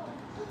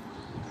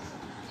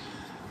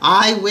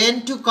 I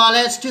went to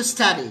college to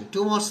study.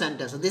 Two more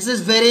sentences. This is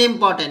very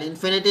important.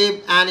 Infinitive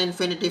and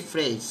infinitive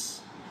phrase.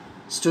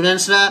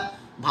 স্টুডেন্টসরা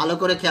ভালো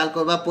করে খেয়াল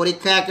করবা,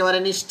 পরীক্ষায় একেবারে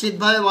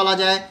নিশ্চিতভাবে বলা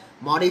যায়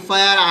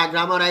মডিফায়ার আর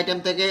গ্রামার আইটেম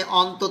থেকে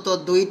অন্তত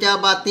 2টা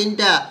বা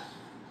 3টা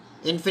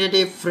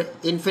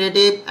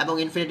ইনফিনিটিভ এবং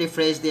ইনফিনিটিভ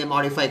ফ্রেজ দিয়ে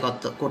মডিফাই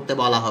করতে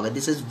বলা হবে।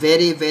 This is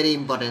very very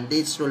important,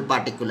 this rule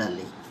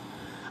particularly.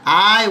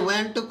 I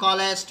went to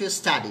college to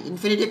study.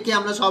 Infinitive কি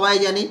আমরা সবাই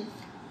জানি,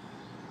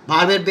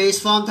 ভার্বের বেস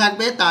ফর্ম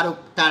থাকবে,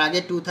 তার আগে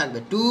টু থাকবে,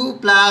 টু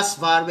প্লাস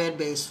ভার্বের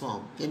বেস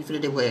ফর্ম,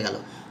 ইনফিনিটিভ হয়ে গেল।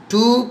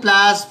 টু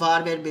প্লাস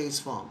ভার্বের base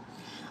form.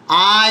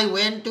 I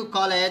went to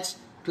college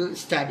to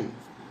study.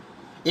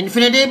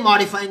 Infinitive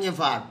modifying A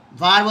verb,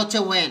 verb হচ্ছে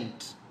went।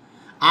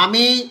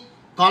 আমি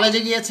কলেজে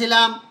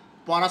গিয়েছিলাম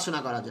পড়াশোনা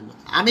করার জন্য,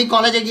 আমি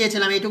কলেজে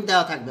গিয়েছিলাম এইটুক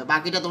দেওয়া থাকবে,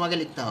 বাকিটা তোমাকে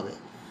লিখতে হবে।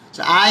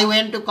 So I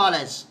went to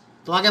college,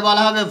 তোমাকে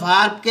বলা হবে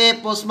ভার্বকে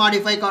পোস্ট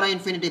মডিফাই করা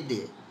ইনফিনিটিভ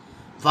দিয়ে।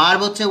 ভার্ব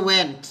হচ্ছে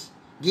went,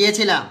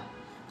 গিয়েছিলাম,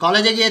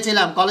 কলেজে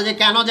গিয়েছিলাম, কলেজে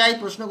কেন যাই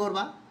প্রশ্ন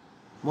করবা,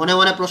 মনে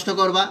মনে প্রশ্ন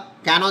করবা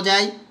কেন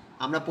যাই,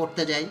 আমরা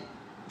পড়তে যাই।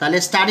 তাহলে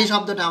স্টাডি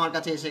শব্দটা আমার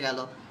কাছে এসে গেল,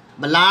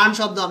 বা লার্ন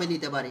শব্দ আমি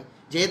দিতে পারি,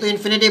 যেহেতু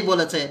ইনফিনিটিভ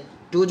বলেছে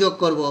টু যোগ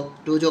করব,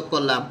 টু যোগ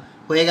করলাম,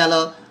 হয়ে গেল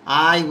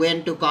I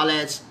went to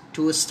college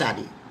to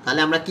study।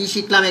 তাহলে আমরা কি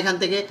শিখলাম এখান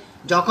থেকে,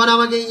 যখন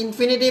আমাকে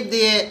ইনফিনিটিভ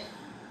দিয়ে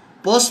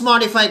পোস্ট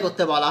মডিফাই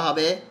করতে বলা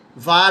হবে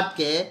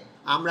ভার্বকে,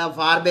 আমরা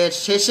ভার্বের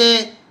শেষে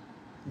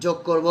যোগ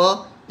করব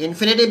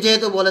ইনফিনিটিভ,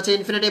 যেহেতু বলেছে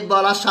ইনফিনিটিভ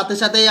বলার সাথে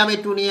সাথেই আমি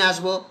টু নিয়ে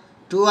আসবো,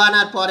 টু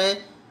আনার পরে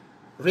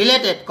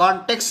রিলেটেড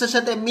কনটেক্সটের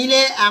সাথে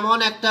মিলে এমন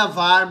একটা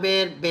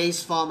ভার্বের বেস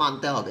ফর্ম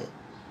আনতে হবে।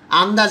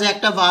 আন্দাজে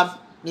একটা ভার্ব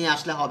নিয়ে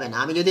আসলে হবে না।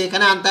 আমি যদি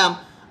এখানে আনতাম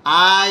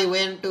I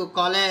went to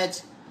college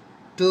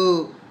to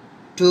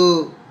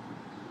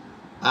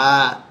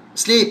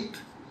sleep,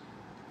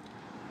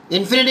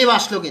 infinitive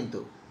আসলো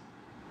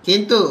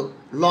কিন্তু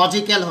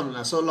লজিক্যাল হল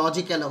না, সো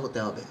লজিক্যালও হতে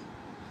হবে।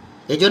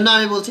 এই জন্য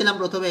আমি বলছিলাম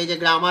প্রথমে এই যে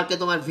গ্রামারকে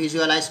তোমার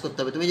ভিজুয়ালাইজ করতে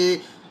হবে। তুমি যদি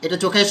এটা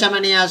চোখের সামনে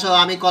নিয়ে আসো,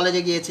 আমি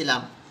কলেজে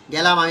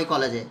গেলাম আমি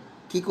কলেজে,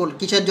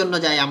 কিসের জন্য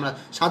যাই আমরা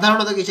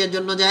সাধারণত, কিসের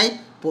জন্য যাই,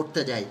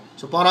 পড়তে যাই।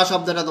 সো পড়া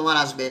শব্দটা তোমার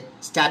আসবে,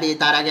 স্টাডি,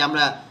 তার আগে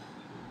আমরা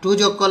টু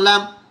যোগ করলাম,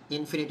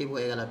 ইনফিনিটিভ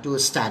হয়ে গেল to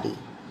study.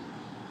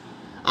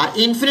 R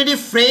infinitive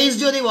phrase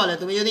যদি বলে,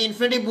 তুমি যদি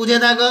ইনফিনিটিভ বুঝে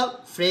থাকো,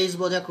 ফ্রেজ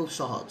বোঝা খুব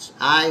সহজ।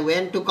 I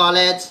went to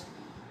college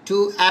to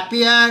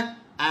appear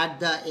at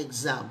the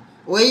exam,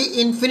 ওই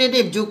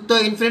ইনফিনিটিভ যুক্ত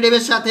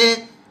ইনফিনিটিভের সাথে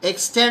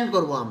এক্সটেন্ড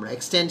করব আমরা,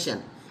 এক্সটেনশন,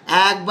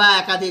 এক বা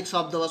একাধিক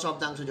শব্দ বা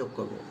শব্দাংশ যোগ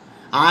করব।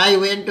 I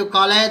went to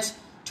college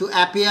to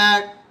appear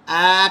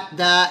at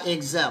the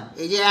exam,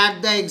 এই যে at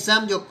the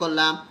exam যোগ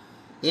করলাম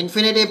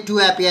ইনফিনিটিভ টু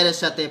অ্যাপিয়ার এর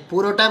সাথে,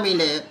 পুরোটা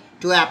মিলে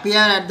to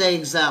appear at the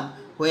exam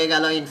হয়ে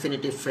গেল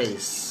infinitive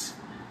phrase,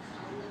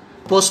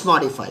 post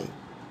modify.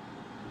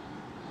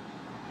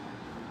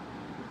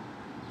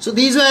 So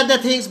these were the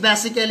things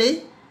basically,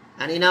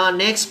 and in our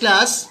next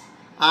class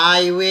I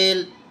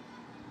will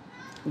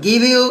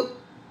give you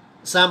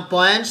some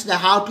points that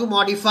how to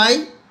modify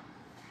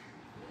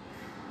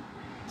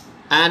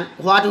and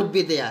what would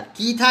be there,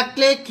 কি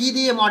থাকলে কি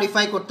দিয়ে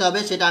modify করতে হবে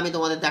সেটা আমি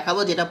তোমাদের দেখাবো,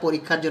 যেটা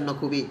পরীক্ষার জন্য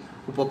খুবই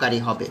উপকারী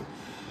হবে।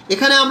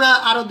 এখানে আমরা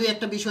আরো দুই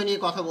একটা বিষয় নিয়ে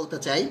কথা বলতে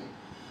চাই।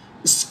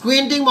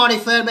 স্কুইন্টিং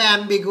মডিফায়ার বা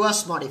অ্যাম্বিগুয়াস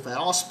মডিফায়ার,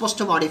 অস্পষ্ট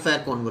মডিফায়ার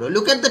কোনগুলো।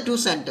 Look at the two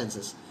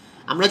sentences.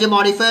 আমরা যে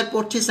মডিফায়ার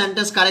পড়ছি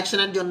সেন্টেন্স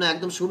কারেকশনের জন্য,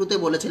 একদম শুরুতে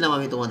বলেছিলাম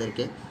আমি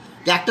তোমাদেরকে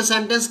যে একটা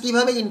সেন্টেন্স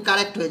কিভাবে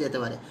ইনকারেক্ট হয়ে যেতে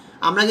পারে।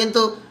 আমরা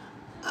কিন্তু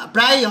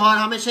প্রায়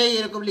হামেশাই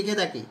এরকম লিখে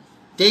থাকি,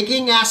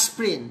 taking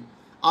aspirin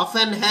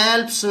often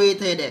helps with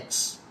হেডেক্স।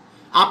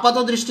 আপাত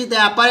দৃষ্টিতে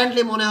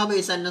অ্যাপারেন্টলি মনে হবে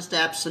এই সেন্টেন্সটা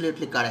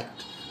absolutely correct,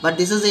 but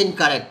this is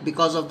incorrect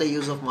because of the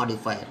use of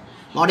modifier.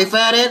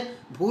 মডিফায়ারের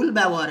ভুল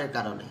ব্যবহারের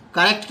কারণে।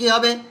 কারেক্ট কি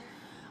হবে,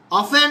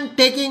 often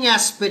taking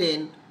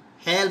aspirin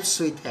helps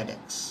with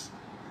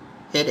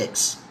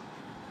হেডেক্স।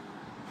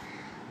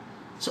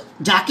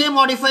 যাকে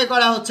মডিফাই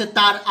করা হচ্ছে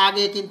তার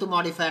আগে কিন্তু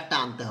মডিফায়ারটা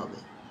আনতে হবে।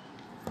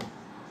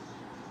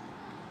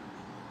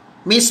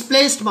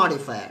 মিসপ্লেসড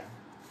মডিফায়ার,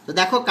 তো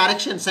দেখো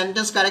কারেকশন,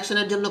 সেন্টেন্স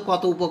কারেকশনের জন্য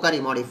কত উপকারী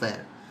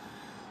modifier.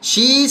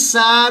 She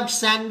served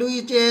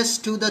sandwiches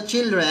to the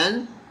children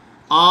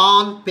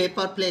on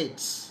paper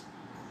plates.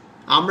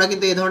 আমরা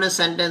কিন্তু এই ধরনের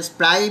সেন্টেন্স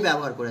প্রায়ই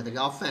ব্যবহার করে থাকি,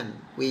 often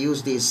we use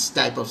this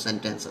type of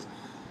sentences.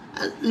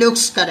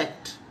 Looks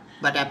correct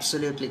but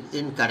absolutely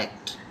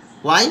incorrect.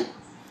 Y?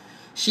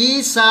 She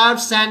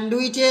served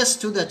sandwiches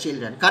to the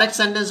children. Correct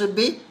sentence would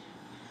be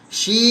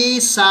she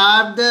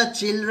served the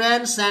children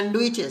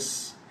sandwiches.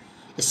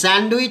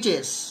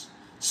 Sandwiches,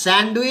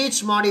 sandwich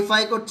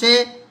modify করছে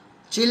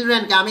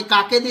চিলড্রেনকে। আমি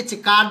কাকে দিচ্ছি,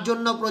 কার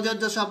জন্য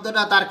প্রযোজ্য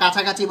শব্দটা তার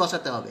কাছাকাছি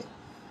বসাতে হবে।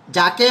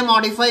 যাকে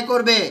মডিফাই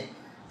করবে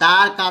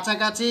তার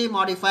কাছাকাছি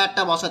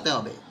মডিফায়ারটা বসাতে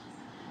হবে।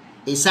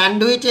 এই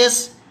স্যান্ডউইচেস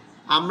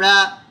আমরা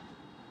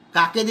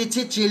কাকে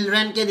দিচ্ছি,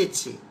 চিলড্রেনকে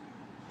দিচ্ছি,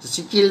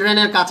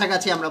 চিলড্রেনের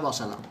কাছাকাছি আমরা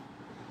বসালাম।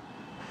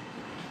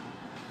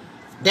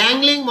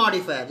 ড্যাংলিং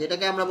মডিফায়ার,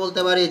 যেটাকে আমরা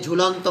বলতে পারি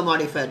ঝুলন্ত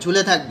মডিফায়ার,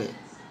 ঝুলে থাকবে।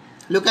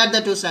 Look at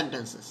the two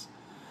sentences.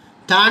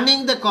 Turning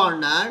the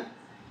corner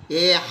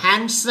a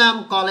handsome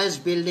college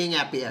building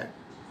appear.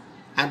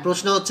 আর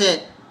প্রশ্ন হচ্ছে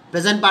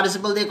প্রেজেন্ট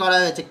পার্টিসিপল দিয়ে করা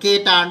হয়েছে, কে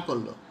টার্ন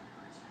করলো?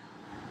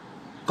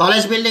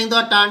 কলেজ বিল্ডিং তো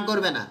আর টার্ন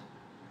করবে না,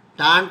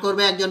 টার্ন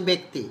করবে একজন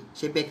ব্যক্তি,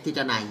 সেই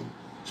ব্যক্তিটা নাই।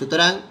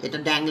 সুতরাং এটা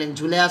ড্যাংলিং,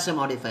 ঝুলে আছে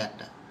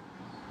মডিফায়ারটা।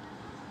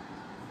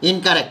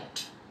 Incorrect.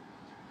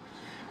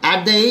 At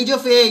the age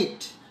of 8,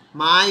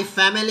 my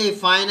family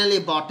finally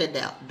bought a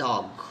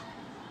dog.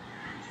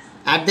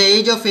 At the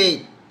age of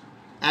 8.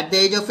 At the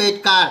age of 8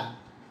 car?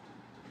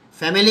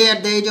 Family at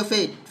the age of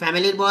 8,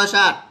 ফ্যামিলির বয়স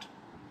 8।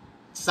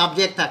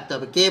 সাবজেক্ট থাকতে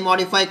হবে, কে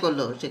মডিফাই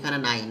করলো সেখানে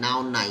নাই,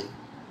 নাউন নাই।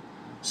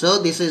 So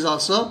this is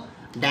also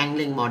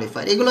dangling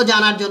modifier. এগুলো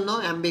জানার জন্য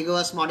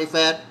ambiguous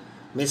modifier,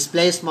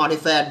 misplace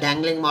modifier,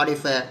 dangling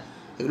modifier,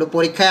 এগুলো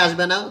পরীক্ষায়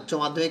আসবে না, উচ্চ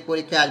মাধ্যমিক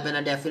পরীক্ষায় আসবে না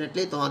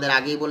ডেফিনেটলি। তোমাদের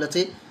আগেই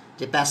বলেছি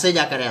যে প্যাসেজ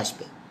আকারে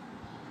আসবে।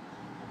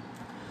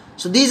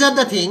 So these are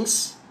the things,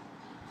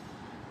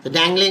 the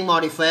dangling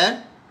modifier,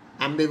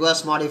 ambiguous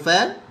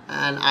modifier,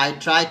 and I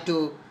try to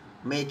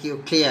make you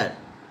clear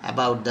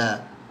about the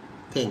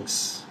things.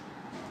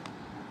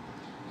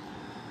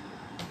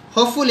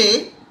 Hopefully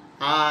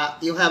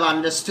you have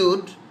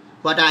understood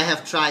what I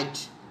have tried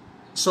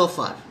so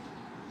far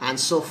and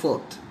so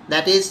forth.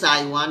 That is, I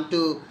want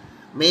to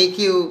make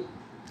you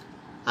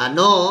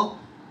know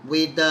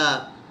with the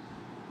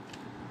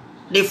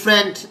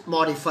different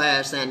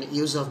modifiers and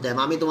use of them.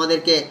 আমি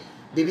তোমাদেরকে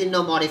বিভিন্ন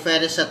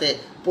মডিফায়ারের সাথে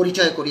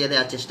পরিচয় করিয়ে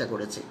দেওয়ার চেষ্টা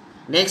করেছি।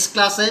 Next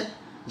ক্লাসে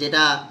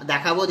যেটা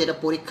দেখাবো, যেটা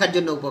পরীক্ষার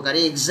জন্য উপকারী,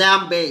 এক্সাম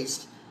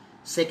বেসড,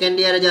 সেকেন্ড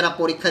ইয়ারে যারা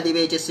পরীক্ষা দিবে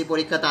এইচএসসি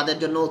পরীক্ষা, তাদের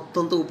জন্য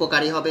অত্যন্ত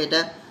উপকারী হবে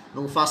এটা।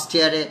 এবং ফার্স্ট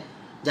ইয়ারে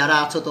যারা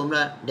আছো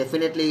তোমরা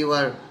definitely you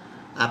R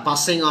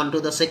passing on to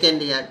the second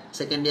year,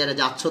 second ইয়ারে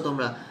যাচ্ছ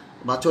তোমরা,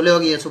 বা চলেও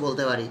গিয়েছো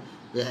বলতে পারি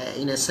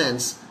ইন এ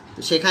সেন্স।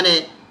 তো সেখানে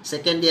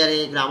সেকেন্ড ইয়ারে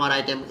গ্রামার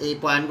আইটেম, এই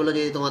পয়েন্টগুলো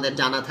যদি তোমাদের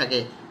জানা থাকে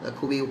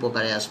খুবই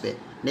উপকারে আসবে।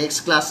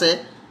 নেক্সট ক্লাসে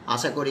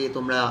আশা করি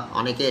তোমরা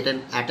অনেকে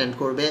অ্যাটেন্ড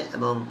করবে,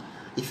 এবং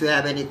if you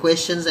have any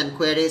questions and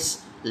queries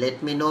let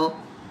me no,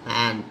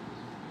 and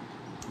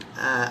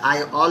I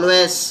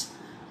always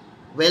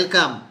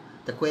welcome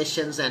the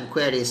questions and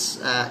queries.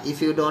 If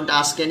you don't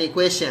ask any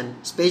question,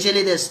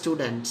 especially the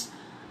students,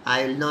 I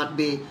will not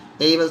be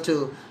able to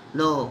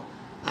know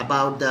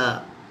about the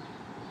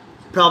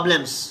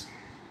problems.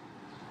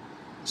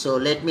 So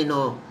let me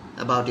know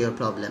about your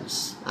problems.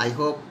 I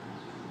hope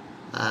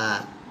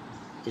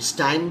it's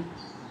time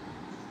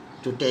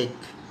to take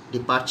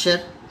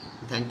departure.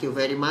 Thank you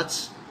very much.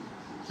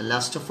 And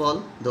last of all,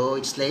 though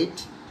it's late,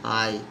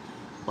 I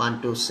want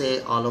to say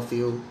all of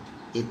you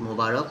Eid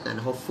Mubarak, and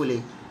hopefully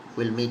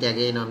we'll meet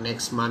again on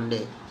next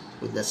Monday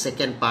with the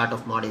second part of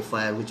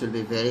modifier, which will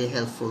be very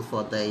helpful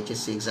for the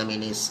HSC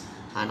examinees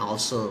and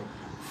also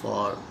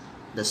for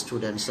the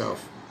students of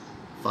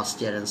first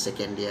year and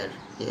second year.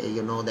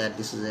 You know that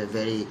this is a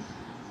very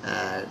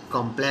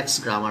complex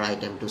grammar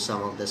item to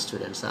some of the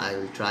students. I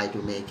will try to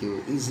make you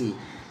easy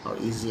or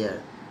easier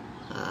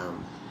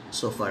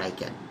so far I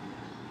can.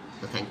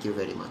 So thank you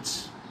very much.